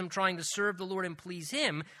also, as I'm trying to serve the Lord and please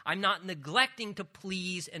him, I'm not neglecting to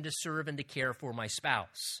please and to serve and to care for my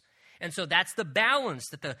spouse. And so that's the balance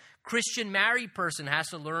that the Christian married person has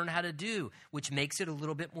to learn how to do, which makes it a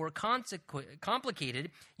little bit more complicated.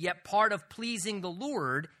 Yet part of pleasing the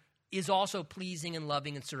Lord is also pleasing and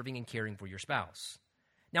loving and serving and caring for your spouse.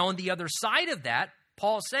 Now, on the other side of that,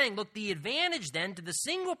 Paul's saying, look, the advantage then to the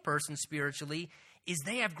single person spiritually is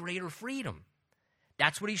they have greater freedom.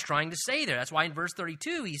 That's what he's trying to say there. That's why in verse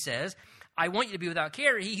 32 he says, I want you to be without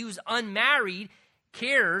care. He who's unmarried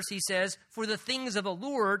cares, he says, for the things of the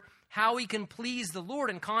Lord, how he can please the Lord,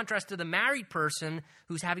 in contrast to the married person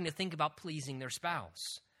who's having to think about pleasing their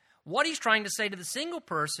spouse. What he's trying to say to the single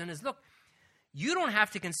person is, look, you don't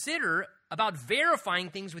have to consider about verifying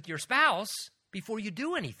things with your spouse before you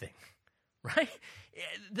do anything, right?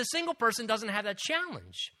 The single person doesn't have that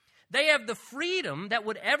challenge. They have the freedom that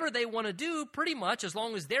whatever they want to do, pretty much, as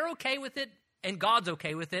long as they're okay with it and God's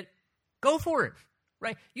okay with it, go for it,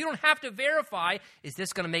 right? You don't have to verify, is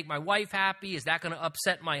this going to make my wife happy? Is that going to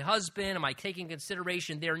upset my husband? Am I taking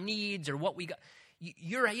consideration their needs or what we got?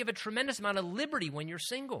 You have a tremendous amount of liberty when you're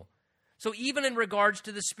single. So even in regards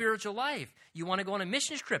to the spiritual life, you want to go on a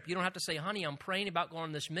missions trip. You don't have to say, honey, I'm praying about going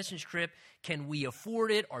on this missions trip. Can we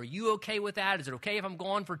afford it? Are you okay with that? Is it okay if I'm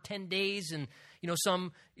gone for 10 days and,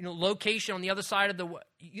 some, location on the other side of the world?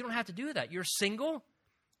 You don't have to do that. You're single.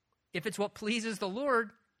 If it's what pleases the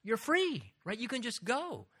Lord, you're free, right? You can just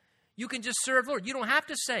go. You can just serve the Lord. You don't have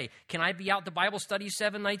to say, can I be out to Bible study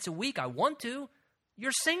 7 nights a week? I want to.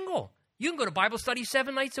 You're single. You can go to Bible study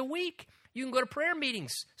 7 nights a week. You can go to prayer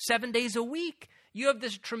meetings 7 days a week. You have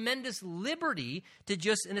this tremendous liberty to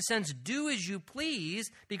just, in a sense, do as you please,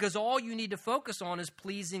 because all you need to focus on is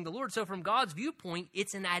pleasing the Lord. So from God's viewpoint,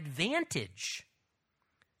 it's an advantage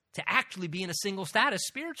to actually be in a single status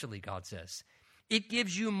spiritually, God says. It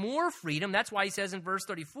gives you more freedom. That's why he says in verse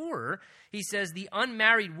 34, he says, the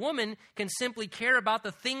unmarried woman can simply care about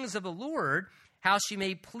the things of the Lord, how she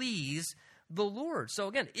may please the Lord. So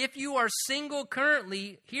again, if you are single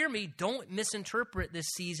currently, hear me, don't misinterpret this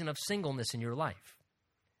season of singleness in your life.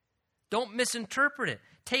 Don't misinterpret it.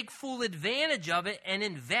 Take full advantage of it and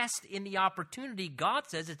invest in the opportunity. God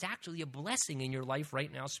says it's actually a blessing in your life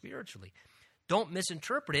right now spiritually. Don't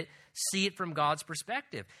misinterpret it. See it from God's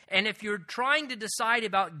perspective. And if you're trying to decide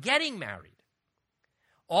about getting married,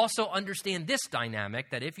 also understand this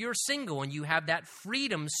dynamic, that if you're single and you have that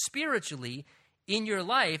freedom spiritually in your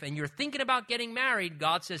life and you're thinking about getting married,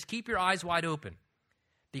 God says keep your eyes wide open,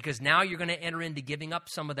 because now you're going to enter into giving up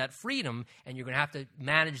some of that freedom, and you're going to have to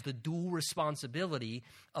manage the dual responsibility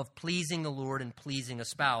of pleasing the Lord and pleasing a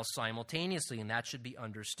spouse simultaneously, and that should be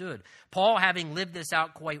understood. Paul, having lived this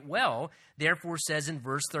out quite well, therefore says in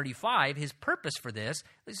verse 35, his purpose for this,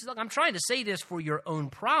 he says, look, I'm trying to say this for your own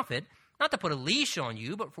profit, not to put a leash on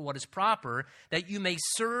you, but for what is proper, that you may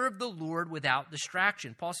serve the Lord without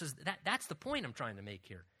distraction. Paul says that's the point I'm trying to make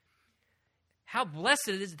here. How blessed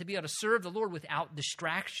it is to be able to serve the Lord without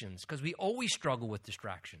distractions, because we always struggle with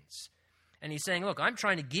distractions. And he's saying, look, I'm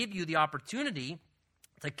trying to give you the opportunity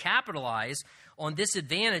to capitalize on this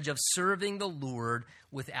advantage of serving the Lord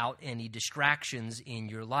without any distractions in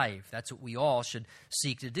your life. That's what we all should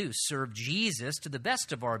seek to do, serve Jesus to the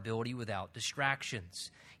best of our ability without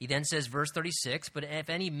distractions. He then says, verse 36, but if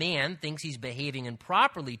any man thinks he's behaving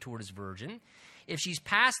improperly toward his virgin, if she's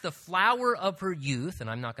past the flower of her youth, and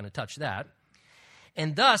I'm not going to touch that,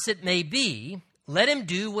 and thus it may be, let him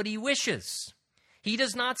do what he wishes. He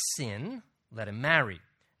does not sin, let him marry.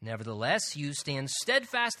 Nevertheless, he who stands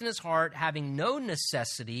steadfast in his heart, having no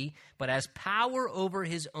necessity, but has power over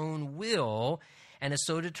his own will, and is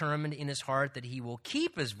so determined in his heart that he will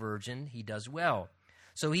keep his virgin, he does well.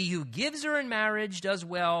 So he who gives her in marriage does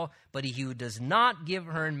well, but he who does not give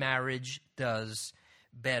her in marriage does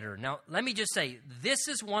better. Now, let me just say, this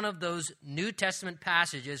is one of those New Testament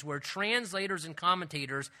passages where translators and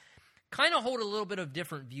commentators kind of hold a little bit of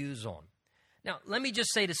different views on. Now, let me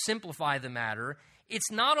just say, to simplify the matter,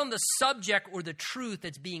 it's not on the subject or the truth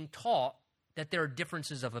that's being taught that there are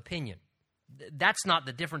differences of opinion. That's not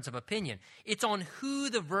the difference of opinion. It's on who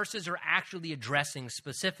the verses are actually addressing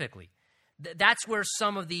specifically. That's where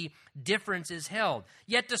some of the difference is held.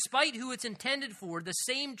 Yet despite who it's intended for, the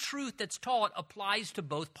same truth that's taught applies to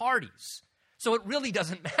both parties. So it really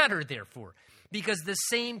doesn't matter, therefore, because the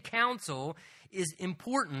same counsel is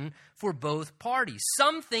important for both parties.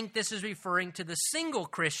 Some think this is referring to the single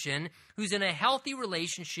Christian who's in a healthy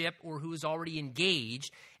relationship or who is already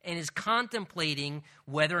engaged and is contemplating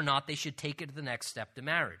whether or not they should take it to the next step to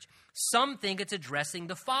marriage. Some think it's addressing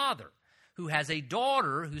the father who has a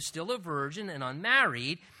daughter who's still a virgin and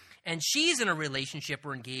unmarried, and she's in a relationship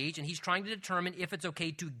or engaged, and he's trying to determine if it's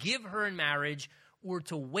okay to give her in marriage or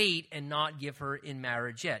to wait and not give her in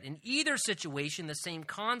marriage yet. In either situation, the same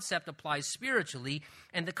concept applies spiritually,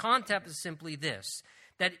 and the concept is simply this,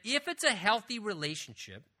 that if it's a healthy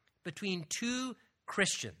relationship between two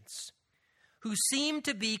Christians who seem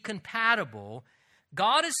to be compatible,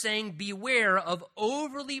 God is saying beware of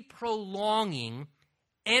overly prolonging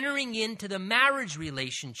entering into the marriage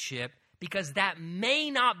relationship, because that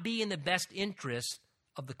may not be in the best interest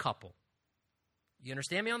of the couple. You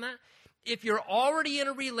understand me on that? If you're already in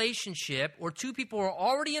a relationship, or two people are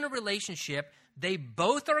already in a relationship, they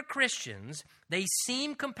both are Christians, they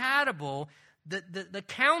seem compatible, the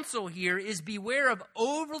counsel here is beware of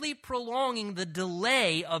overly prolonging the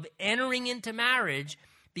delay of entering into marriage,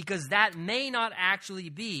 because that may not actually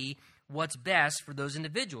be what's best for those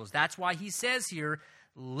individuals. That's why he says here,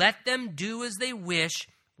 let them do as they wish,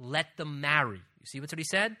 let them marry. You see what he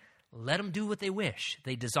said? Let them do what they wish.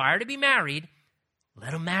 They desire to be married,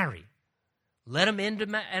 let them marry. Let them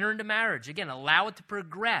enter into marriage. Again, allow it to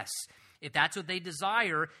progress. If that's what they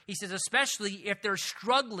desire, he says, especially if they're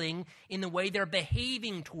struggling in the way they're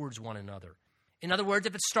behaving towards one another. In other words,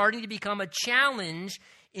 if it's starting to become a challenge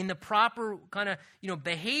in the proper kind of,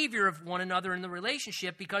 behavior of one another in the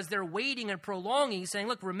relationship because they're waiting and prolonging, saying,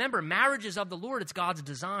 look, remember, marriage is of the Lord. It's God's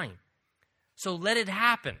design. So let it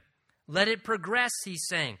happen. Let it progress, he's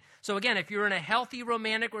saying. So again, if you're in a healthy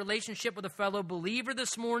romantic relationship with a fellow believer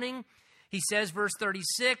this morning, he says, verse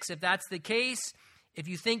 36, if that's the case, if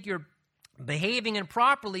you think you're behaving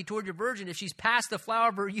improperly toward your virgin, if she's past the flower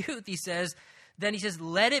of her youth, he says,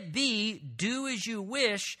 let it be, do as you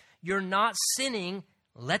wish, you're not sinning,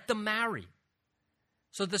 let them marry.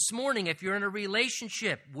 So this morning, if you're in a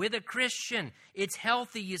relationship with a Christian, it's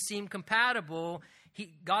healthy, you seem compatible,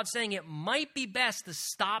 God's saying it might be best to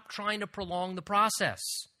stop trying to prolong the process.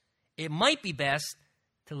 It might be best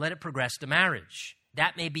to let it progress to marriage.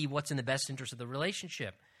 That may be what's in the best interest of the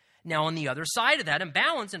relationship. Now, on the other side of that, in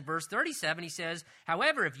balance, in verse 37, he says,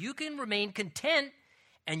 however, if you can remain content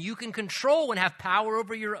and you can control and have power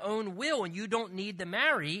over your own will and you don't need to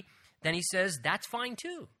marry, then he says, that's fine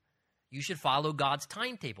too. You should follow God's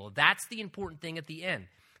timetable. That's the important thing at the end,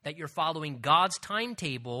 that you're following God's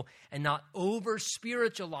timetable and not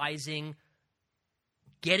over-spiritualizing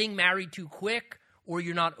getting married too quick, or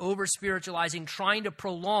you're not over-spiritualizing trying to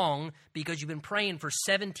prolong because you've been praying for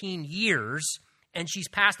 17 years and she's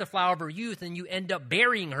past the flower of her youth and you end up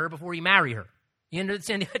burying her before you marry her. You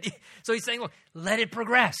understand the idea? So he's saying, look, let it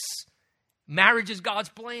progress. Marriage is God's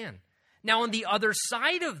plan. Now, on the other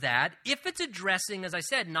side of that, if it's addressing, as I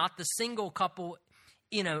said, not the single couple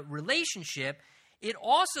in a relationship, it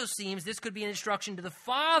also seems this could be an instruction to the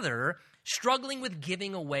father struggling with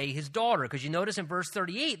giving away his daughter. Because you notice in verse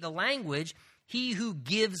 38, the language, he who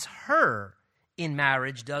gives her in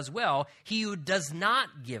marriage does well. He who does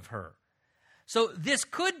not give her. So this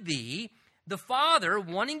could be the father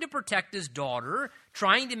wanting to protect his daughter,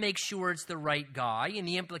 trying to make sure it's the right guy, and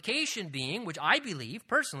the implication being, which I believe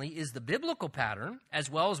personally is the biblical pattern, as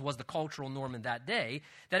well as was the cultural norm in that day,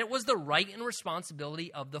 that it was the right and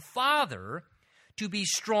responsibility of the father to be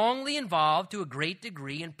strongly involved to a great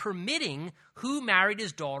degree in permitting who married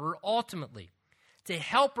his daughter ultimately, to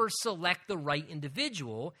help her select the right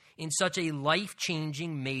individual in such a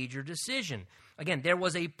life-changing major decision. Again, there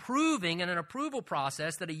was a proving and an approval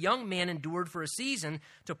process that a young man endured for a season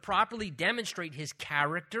to properly demonstrate his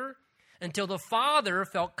character until the father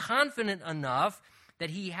felt confident enough that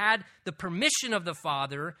he had the permission of the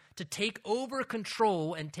father to take over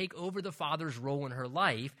control and take over the father's role in her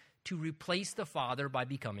life to replace the father by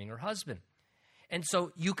becoming her husband. And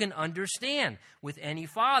so you can understand with any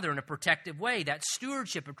father in a protective way that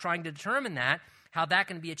stewardship of trying to determine that, how that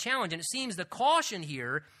can be a challenge. And it seems the caution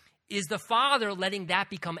here is the father letting that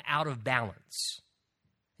become out of balance.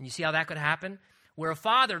 And you see how that could happen? Where a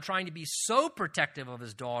father trying to be so protective of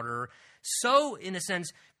his daughter, so, in a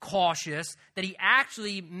sense, cautious, that he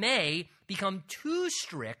actually may become too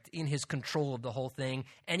strict in his control of the whole thing,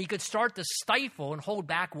 and he could start to stifle and hold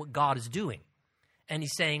back what God is doing. And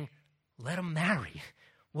he's saying, let them marry.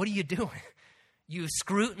 What are you doing? You've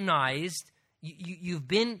scrutinized, you've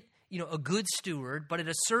been, a good steward, but at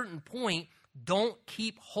a certain point, don't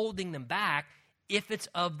keep holding them back. If it's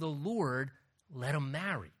of the Lord, let them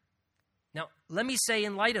marry. Now, let me say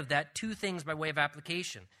in light of that, two things by way of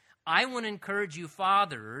application. I want to encourage you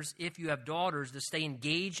fathers, if you have daughters, to stay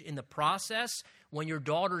engaged in the process when your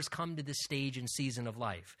daughters come to this stage and season of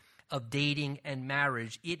life, of dating and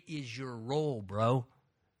marriage. It is your role, bro.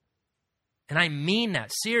 And I mean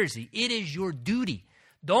that seriously. It is your duty.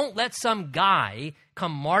 Don't let some guy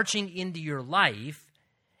come marching into your life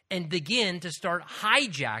and begin to start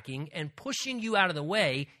hijacking and pushing you out of the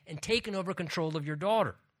way and taking over control of your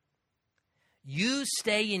daughter. You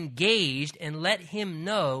stay engaged and let him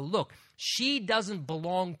know, look, she doesn't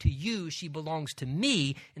belong to you, she belongs to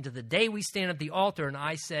me. And to the day we stand at the altar and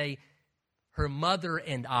I say, her mother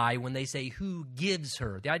and I, when they say, who gives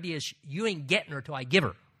her? The idea is you ain't getting her till I give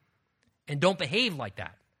her. And don't behave like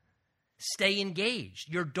that. Stay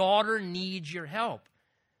engaged. Your daughter needs your help.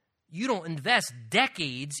 You don't invest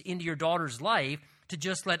decades into your daughter's life to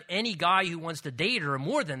just let any guy who wants to date her, or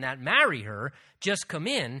more than that, marry her, just come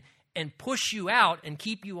in and push you out and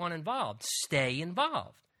keep you uninvolved. Stay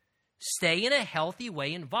involved. Stay in a healthy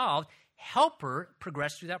way involved. Help her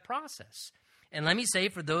progress through that process. And let me say,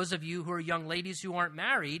 for those of you who are young ladies who aren't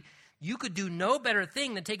married, you could do no better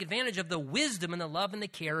thing than take advantage of the wisdom and the love and the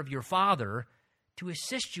care of your father to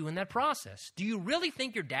assist you in that process. Do you really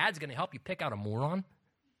think your dad's going to help you pick out a moron?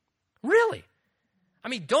 Really? I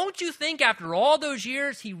mean, don't you think after all those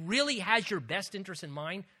years, he really has your best interest in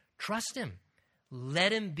mind? Trust him.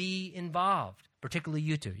 Let him be involved, particularly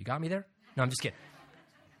you two. You got me there? No, I'm just kidding.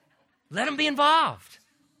 Let him be involved.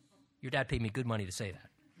 Your dad paid me good money to say that.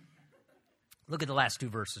 Look at the last two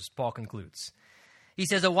verses. Paul concludes. He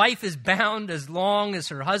says, a wife is bound as long as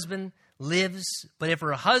her husband lives, but if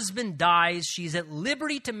her husband dies, she's at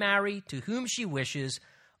liberty to marry to whom she wishes,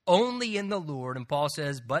 only in the Lord. And Paul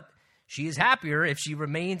says, but she is happier if she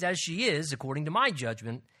remains as she is, according to my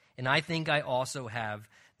judgment, and I think I also have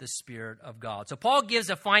the Spirit of God. So Paul gives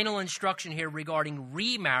a final instruction here regarding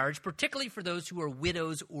remarriage, particularly for those who are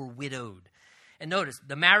widows or widowed. And notice,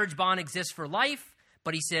 the marriage bond exists for life,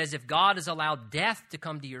 but he says if God has allowed death to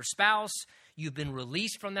come to your spouse, you've been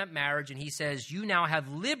released from that marriage, and he says you now have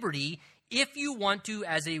liberty, if you want to,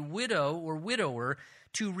 as a widow or widower,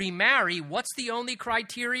 to remarry. What's the only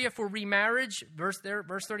criteria for remarriage? Verse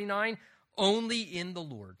 39, only in the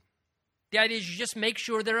Lord. The idea is you just make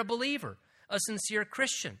sure they're a believer, a sincere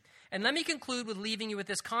Christian. And let me conclude with leaving you with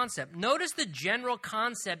this concept. Notice the general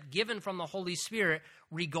concept given from the Holy Spirit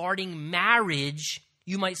regarding marriage,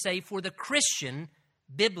 you might say, for the Christian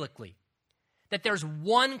biblically. That there's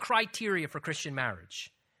one criteria for Christian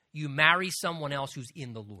marriage. You marry someone else who's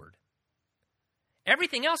in the Lord.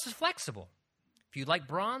 Everything else is flexible. If you like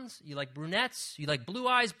bronze, you like brunettes, you like blue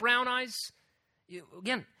eyes, brown eyes,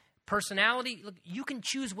 again, personality, look, you can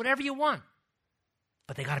choose whatever you want.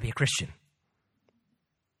 But they got to be a Christian.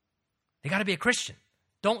 They got to be a Christian.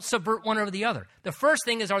 Don't subvert one over the other. The first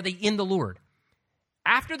thing is, are they in the Lord?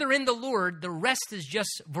 After they're in the Lord, the rest is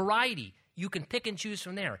just variety. You can pick and choose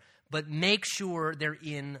from there. But make sure they're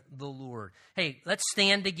in the Lord. Hey, let's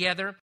stand together.